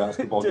college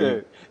basketball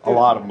game? A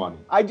lot of money.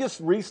 I just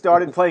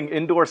restarted playing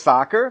indoor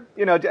soccer.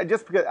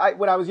 Just because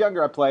when I was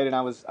younger, I played and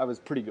I was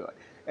pretty good.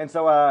 And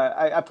so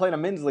I play in a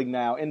men's league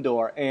now,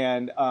 indoor,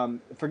 and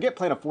forget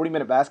playing a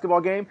 40-minute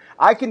basketball game.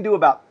 I can do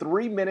about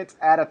 3 minutes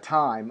at a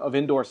time of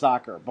indoor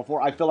soccer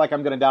before I feel like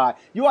I'm going to die.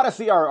 You ought to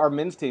see our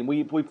men's team.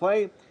 We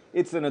play.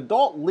 It's an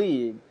adult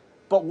league,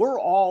 but we're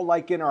all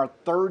like in our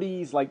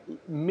 30s, like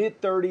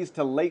mid-30s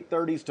to late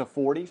 30s to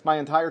 40s, my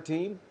entire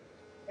team.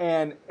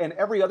 And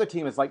every other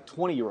team is like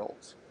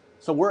 20-year-olds.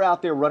 So we're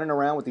out there running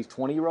around with these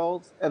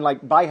 20-year-olds, and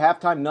like by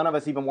halftime, none of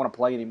us even want to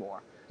play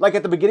anymore. Like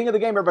at the beginning of the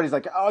game, everybody's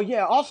like, oh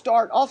yeah, I'll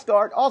start.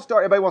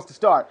 Everybody wants to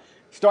start.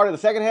 Start of the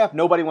second half,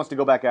 nobody wants to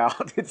go back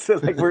out. It's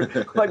like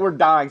we're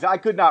dying. So I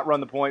could not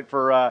run the point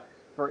for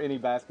any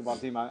basketball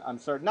team. I'm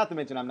certain. Not to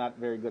mention I'm not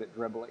very good at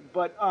dribbling.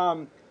 But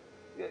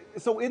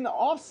so in the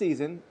off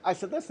season, I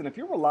said, listen, if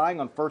you're relying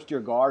on first year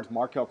guards,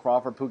 Markel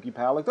Crawford, Pookie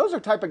Powell, those are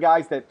type of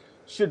guys that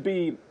should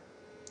be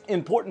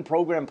important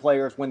program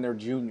players when they're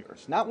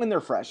juniors, not when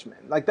they're freshmen.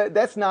 Like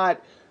that's not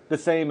the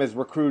same as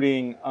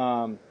recruiting.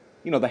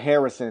 The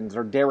Harrisons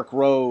or Derrick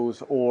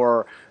Rose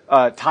or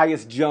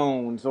Tyus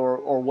Jones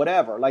or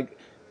whatever. Like,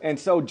 and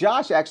so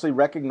Josh actually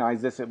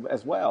recognized this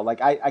as well.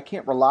 Like, I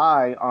can't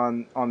rely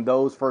on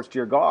those first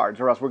year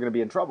guards or else we're going to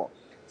be in trouble.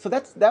 So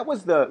that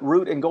was the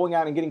route in going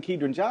out and getting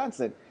Kedron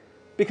Johnson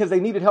because they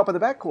needed help in the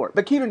backcourt.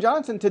 But Kedron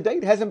Johnson to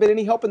date hasn't been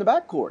any help in the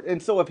backcourt.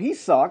 And so if he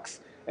sucks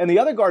and the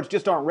other guards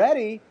just aren't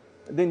ready,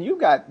 then you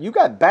got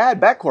bad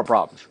backcourt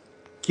problems.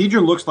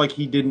 Kedron looks like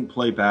he didn't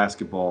play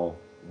basketball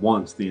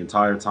once the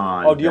entire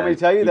time. Oh, do you want me to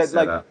tell you that?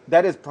 Like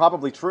that is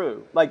probably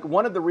true. Like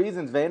one of the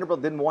reasons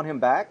Vanderbilt didn't want him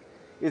back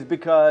is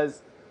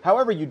because,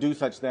 however you do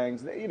such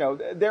things,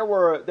 there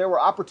were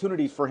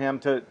opportunities for him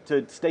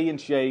to stay in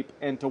shape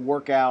and to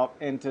work out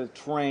and to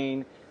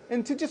train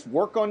and to just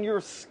work on your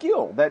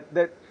skill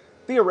that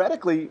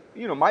theoretically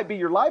might be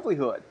your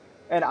livelihood.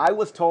 And I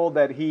was told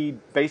that he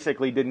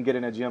basically didn't get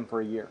in a gym for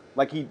a year.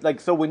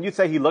 So when you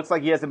say he looks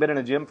like he hasn't been in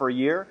a gym for a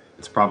year,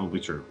 it's probably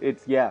true. He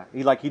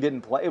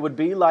didn't play. It would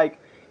be like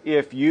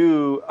if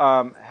you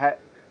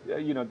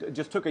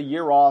just took a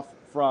year off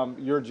from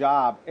your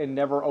job and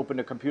never opened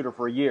a computer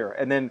for a year,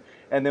 and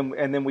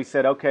then we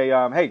said, okay,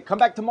 hey, come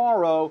back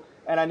tomorrow,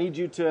 and I need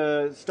you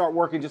to start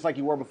working just like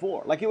you were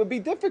before. Like it would be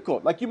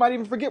difficult. Like you might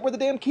even forget where the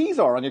damn keys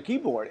are on your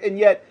keyboard, and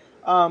yet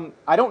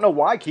I don't know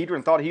why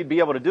Kedron thought he'd be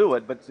able to do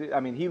it, but I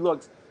mean, he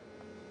looks.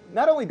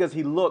 Not only does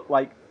he look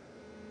like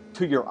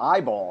to your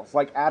eyeballs,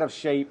 like out of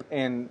shape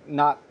and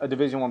not a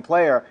Division I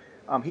player.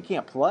 He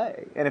can't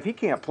play. And if he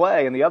can't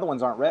play and the other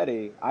ones aren't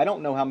ready, I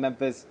don't know how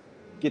Memphis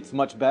gets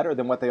much better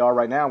than what they are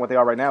right now. And what they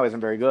are right now isn't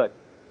very good.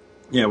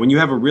 Yeah, when you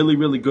have a really,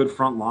 really good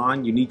front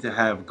line, you need to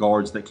have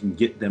guards that can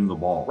get them the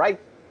ball. Right.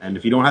 And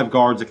if you don't have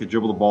guards that can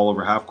dribble the ball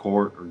over half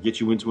court or get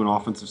you into an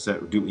offensive set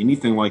or do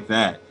anything like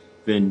that,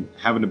 then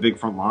having a big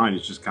front line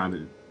is just kind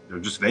of, they're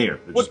just there.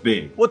 They're just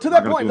big. Well, to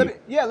that point,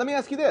 let me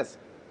ask you this.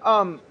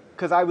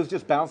 Because I was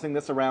just bouncing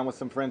this around with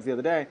some friends the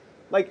other day.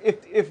 Like,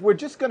 if we're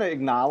just going to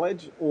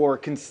acknowledge or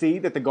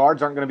concede that the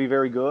guards aren't going to be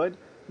very good,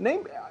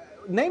 name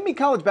me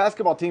college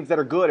basketball teams that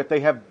are good if they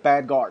have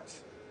bad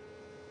guards.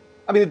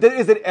 I mean,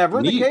 is it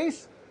ever the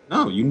case?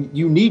 No,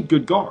 you need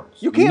good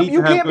guards. You can't be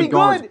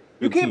good.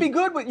 You can't be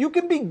good, but you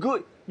can be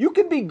good. You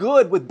can be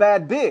good with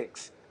bad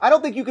bigs. I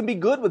don't think you can be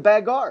good with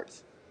bad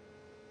guards.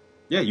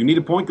 Yeah, you need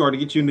a point guard to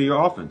get you into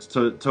your offense,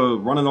 to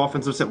run an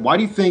offensive set. Why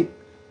do you think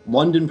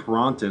London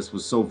Perrantes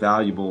was so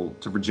valuable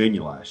to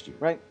Virginia last year?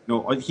 Right.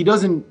 He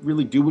doesn't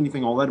really do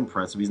anything all that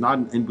impressive. He's not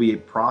an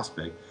NBA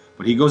prospect,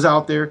 but he goes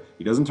out there,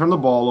 he doesn't turn the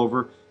ball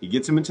over, he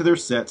gets them into their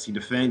sets, he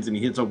defends, and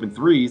he hits open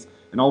threes,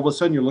 and all of a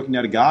sudden you're looking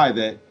at a guy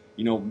that,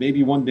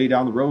 maybe one day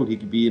down the road he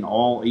could be an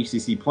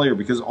all-ACC player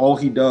because all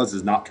he does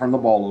is not turn the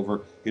ball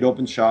over, hit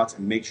open shots,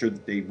 and make sure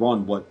that they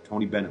run what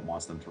Tony Bennett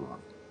wants them to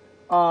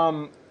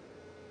run.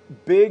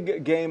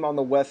 Big game on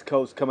the West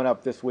Coast coming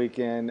up this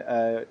weekend.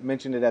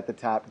 Mentioned it at the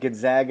top.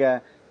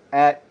 Gonzaga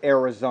at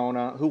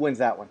Arizona. Who wins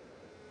that one?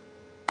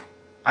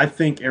 I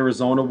think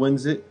Arizona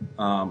wins it.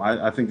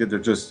 I think that they're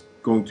just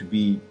going to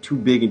be too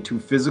big and too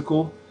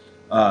physical.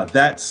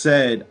 That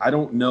said, I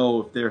don't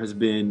know if there has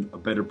been a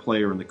better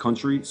player in the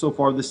country so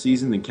far this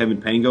season than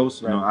Kevin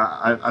Pangos.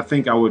 Right. I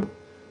think I would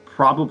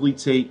probably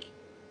take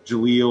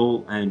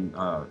Jaleel and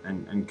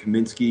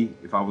Kaminsky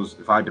if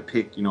I had to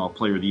pick a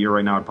player of the year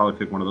right now. I'd probably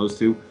pick one of those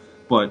two.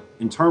 But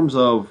in terms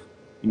of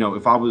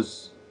if I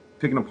was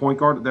picking a point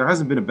guard, there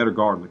hasn't been a better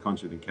guard in the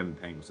country than Kevin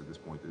Pangos at this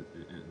point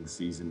in the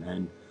season.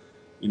 And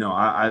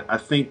I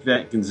think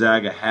that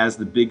Gonzaga has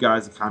the big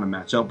guys to kind of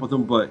match up with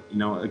them. But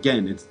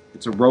again,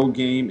 it's a road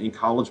game in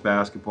college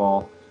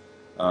basketball.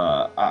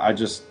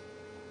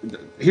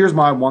 Here's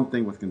my one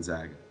thing with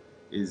Gonzaga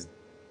is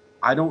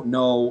I don't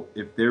know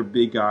if their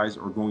big guys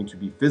are going to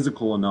be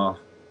physical enough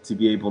to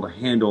be able to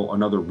handle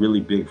another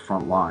really big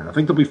front line. I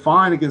think they'll be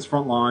fine against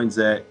front lines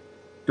that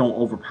don't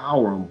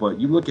overpower them, but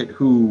you look at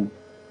who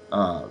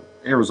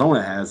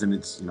Arizona has, and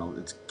it's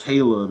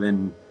Caleb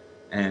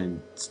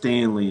and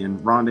Stanley and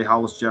Rondé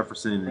Hollis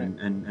Jefferson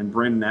and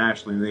Brandon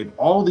Ashley, and they have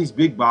all these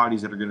big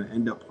bodies that are going to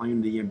end up playing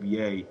in the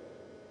NBA,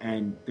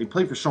 and they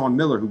play for Sean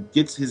Miller, who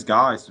gets his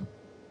guys to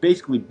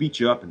basically beat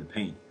you up in the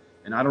paint.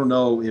 And I don't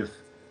know if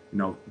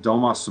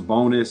Domas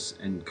Sabonis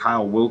and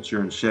Kyle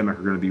Wiltshire and Shemek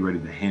are going to be ready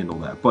to handle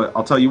that. But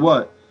I'll tell you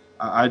what,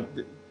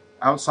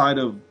 outside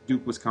of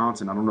Duke,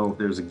 Wisconsin, I don't know if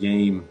there's a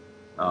game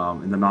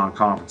in the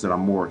non-conference that I'm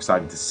more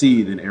excited to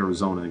see than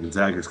Arizona and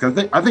Gonzaga.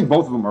 Because I think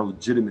both of them are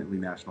legitimately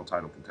national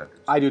title contenders.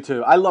 I do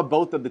too. I love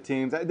both of the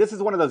teams. This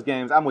is one of those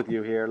games. I'm with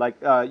you here. Like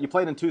you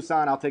played in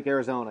Tucson, I'll take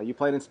Arizona. You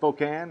played in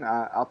Spokane,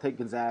 I'll take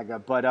Gonzaga.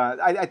 But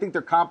I think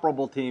they're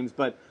comparable teams.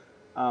 But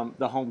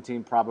the home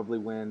team probably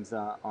wins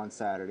on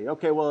Saturday.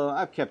 Okay, well,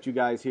 I've kept you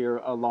guys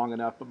here long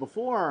enough. But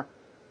before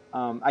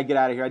I get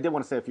out of here, I did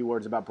want to say a few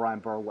words about Brian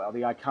Burwell,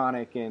 the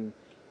iconic and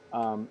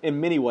in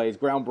many ways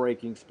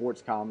groundbreaking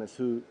sports columnist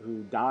who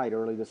died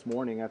early this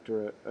morning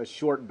after a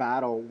short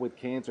battle with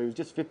cancer. He was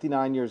just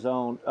 59 years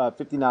old.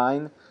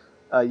 And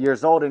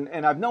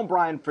I've known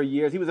Brian for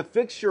years. He was a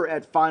fixture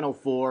at Final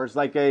Fours,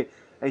 like a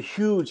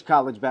huge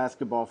college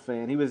basketball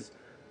fan. He was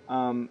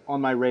on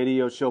my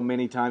radio show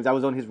many times. I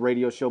was on his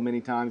radio show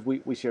many times.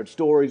 We shared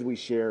stories. We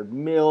shared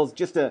meals.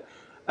 Just a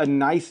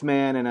nice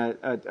man and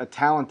a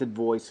talented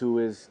voice who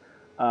is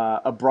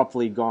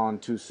abruptly gone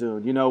too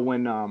soon.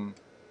 When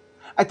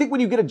I think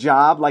when you get a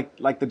job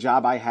like the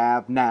job I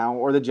have now,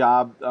 or the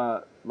job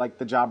like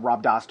the job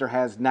Rob Dauster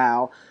has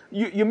now,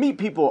 you meet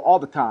people all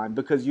the time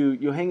because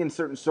you hang in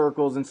certain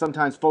circles, and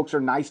sometimes folks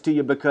are nice to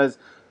you because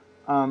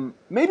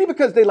maybe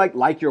because they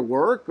like your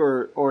work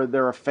or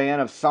they're a fan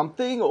of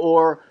something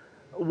or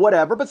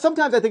whatever. But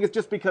sometimes I think it's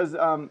just because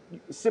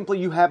simply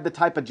you have the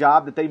type of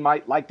job that they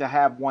might like to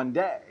have one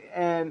day.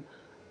 And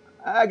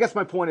I guess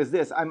my point is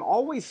this: I'm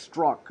always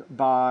struck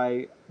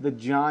by the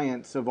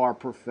giants of our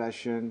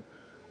profession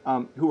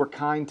who are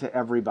kind to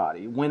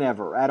everybody,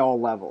 whenever, at all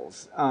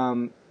levels,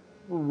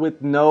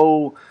 with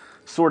no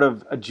sort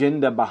of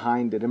agenda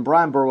behind it. And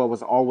Brian Burwell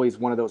was always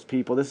one of those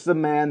people. This is a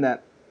man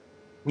that,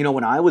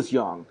 when I was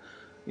young,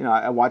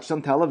 I watched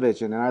on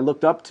television and I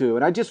looked up to,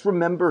 and I just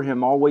remember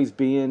him always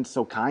being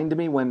so kind to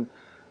me when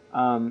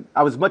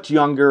I was much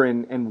younger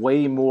and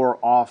way more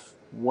off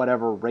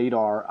whatever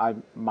radar I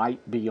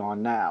might be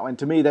on now. And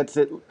to me, that's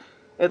it.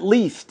 At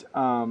least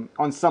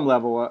on some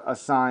level, a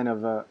sign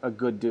of a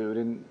good dude.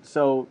 And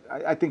so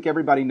I think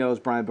everybody knows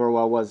Brian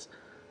Burwell was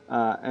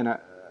a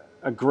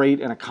great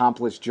and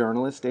accomplished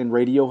journalist and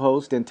radio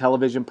host and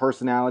television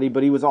personality,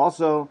 but he was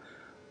also,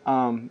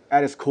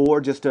 at his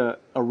core, just a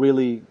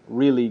really,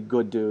 really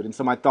good dude. And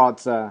so my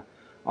thoughts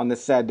on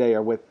this sad day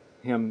are with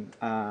him,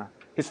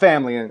 his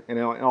family, and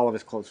all of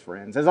his close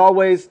friends. As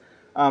always,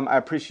 I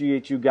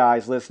appreciate you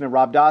guys listening.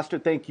 Rob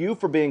Dauster, thank you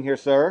for being here,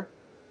 sir.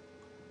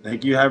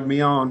 Thank you for having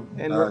me on,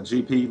 and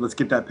GP. Let's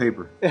get that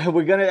paper.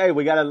 We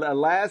got a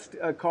last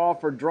call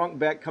for Drunk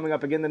Bet coming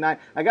up again tonight.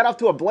 I got off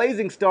to a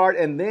blazing start,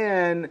 and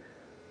then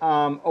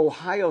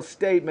Ohio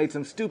State made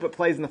some stupid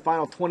plays in the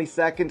final 20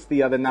 seconds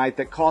the other night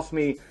that cost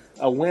me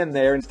a win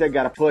there. Instead,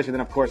 got a push, and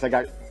then of course I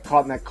got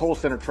caught in that Kohl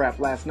Center trap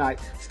last night.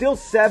 Still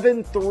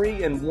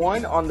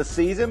 7-3-1 on the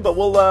season, but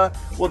we'll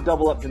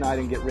double up tonight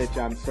and get rich,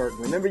 I'm certain.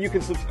 Remember, you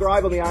can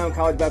subscribe on the Eye on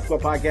College Basketball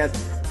Podcast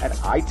at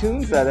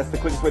iTunes. That's the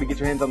quickest way to get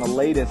your hands on the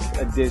latest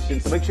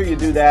edition. So make sure you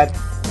do that,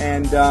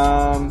 and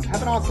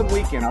have an awesome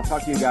weekend. I'll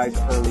talk to you guys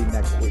early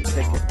next week.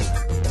 Take care.